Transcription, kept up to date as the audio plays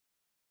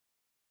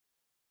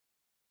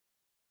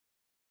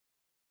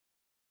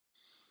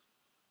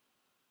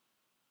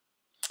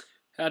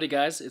Howdy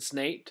guys, it's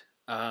Nate.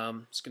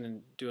 Just going to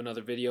do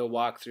another video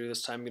walkthrough.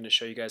 This time I'm going to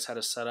show you guys how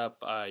to set up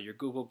your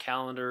Google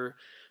Calendar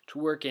to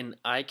work in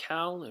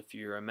iCal. If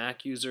you're a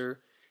Mac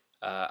user,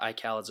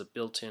 iCal is a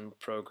built-in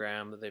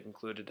program that they've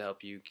included to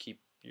help you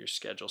keep your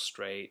schedule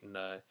straight and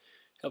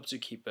helps you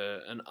keep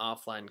an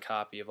offline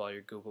copy of all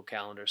your Google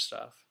Calendar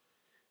stuff.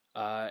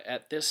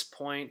 At this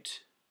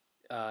point,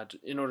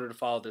 in order to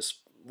follow this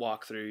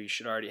walkthrough, you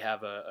should already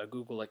have a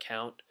Google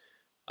account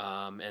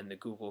and the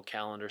Google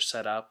Calendar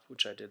set up,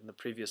 which I did in the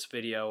previous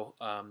video.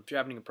 If you're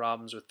having any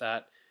problems with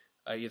that,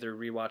 either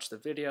rewatch the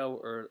video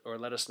or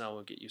let us know.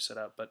 We'll get you set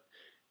up. But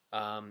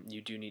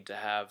you do need to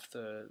have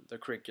the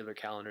curricular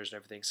calendars and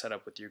everything set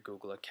up with your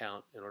Google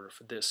account in order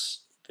for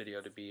this video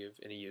to be of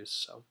any use.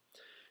 So,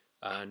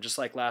 just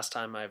like last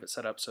time, I have it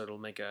set up so it'll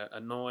make a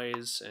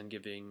noise and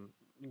give you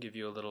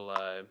a little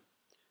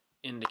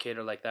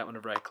indicator like that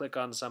whenever I click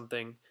on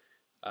something,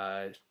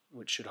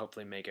 which should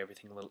hopefully make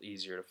everything a little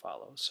easier to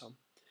follow. So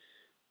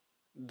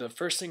the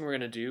first thing we're going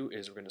to do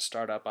is we're going to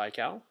start up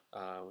iCal,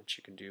 which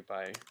you can do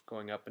by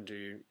going up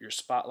into your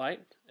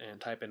Spotlight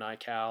and type in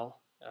iCal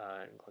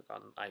and click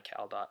on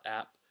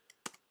iCal.app.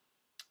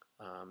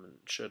 It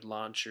should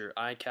launch your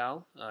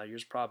iCal.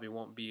 Yours probably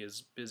won't be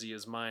as busy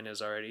as mine is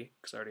already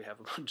because I already have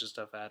a bunch of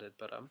stuff added.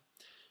 But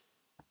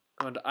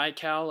go into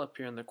iCal up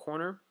here in the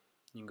corner.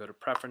 You can go to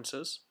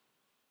Preferences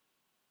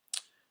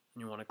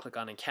and you want to click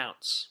on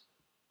Accounts.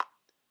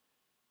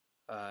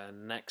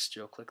 Next,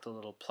 you'll click the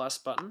little plus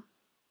button.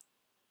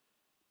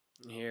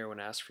 Here, when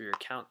asked for your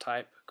account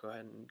type, go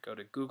ahead and go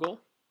to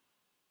Google,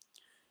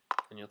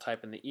 and you'll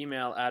type in the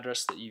email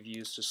address that you've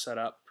used to set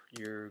up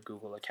your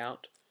Google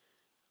account.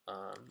 In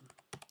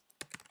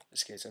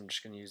this case, I'm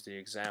just going to use the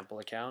example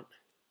account.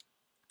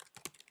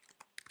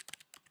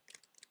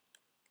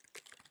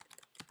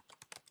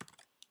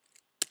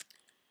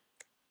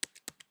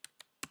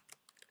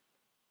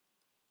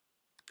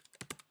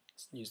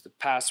 Use the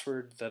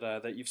password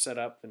that you've set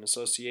up in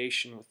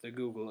association with the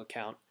Google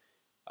account.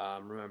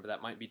 Remember,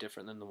 that might be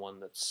different than the one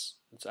that's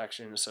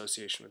actually in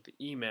association with the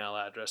email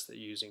address that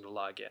you're using to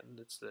log in.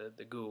 It's the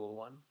Google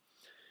one.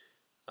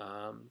 Go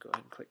ahead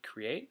and click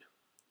Create.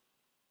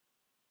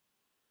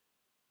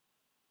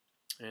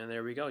 And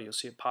there we go. You'll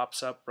see it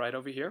pops up right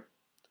over here.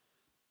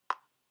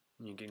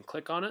 And you can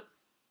click on it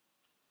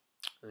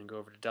and then go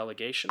over to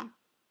Delegation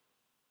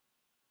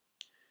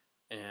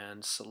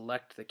and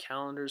select the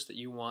calendars that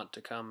you want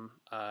to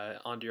come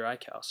onto your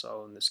iCal.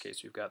 So in this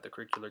case, we've got the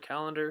curricular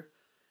calendar,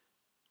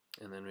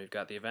 and then we've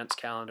got the events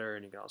calendar,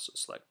 and you can also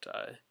select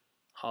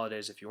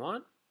holidays if you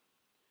want.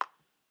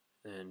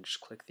 And just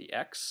click the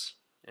X,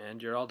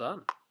 and you're all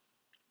done.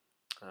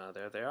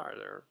 There they are.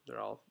 They're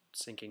all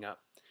syncing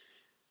up.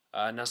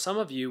 Now, some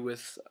of you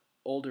with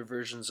older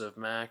versions of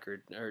Mac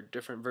or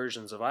different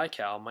versions of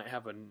iCal might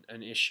have an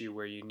issue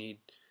where you need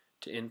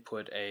to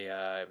input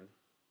a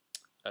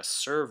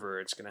server.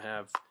 It's going to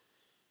have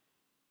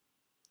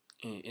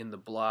in the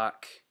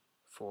block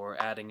for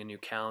adding a new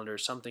calendar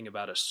something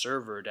about a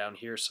server down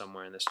here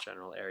somewhere in this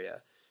general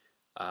area.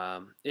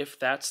 If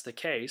that's the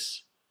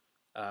case,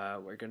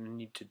 what we're going to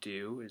need to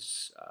do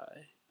is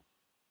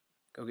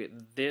go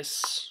get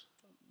this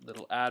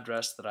little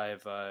address that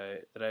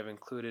I've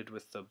included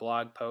with the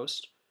blog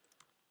post,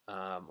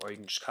 or you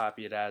can just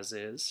copy it as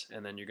is,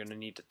 and then you're going to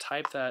need to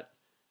type that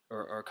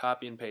or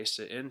copy and paste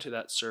it into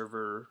that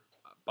server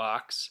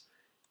box.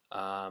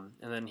 And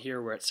then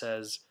here where it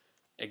says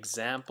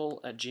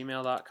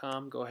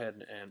example@gmail.com, go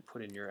ahead and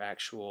put in your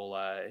actual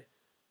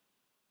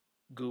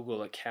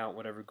Google account,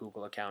 whatever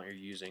Google account you're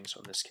using.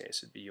 So in this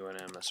case, it'd be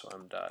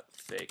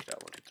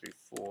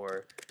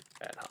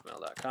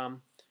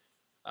unm.fake.1234@hotmail.com.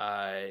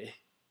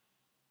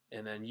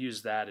 And then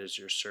use that as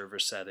your server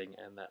setting,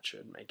 and that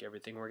should make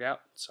everything work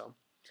out. So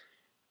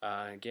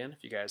again,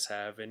 if you guys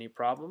have any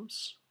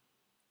problems,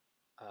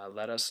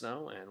 let us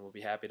know, and we'll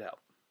be happy to help.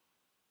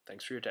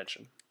 Thanks for your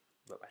attention.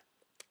 Bye-bye.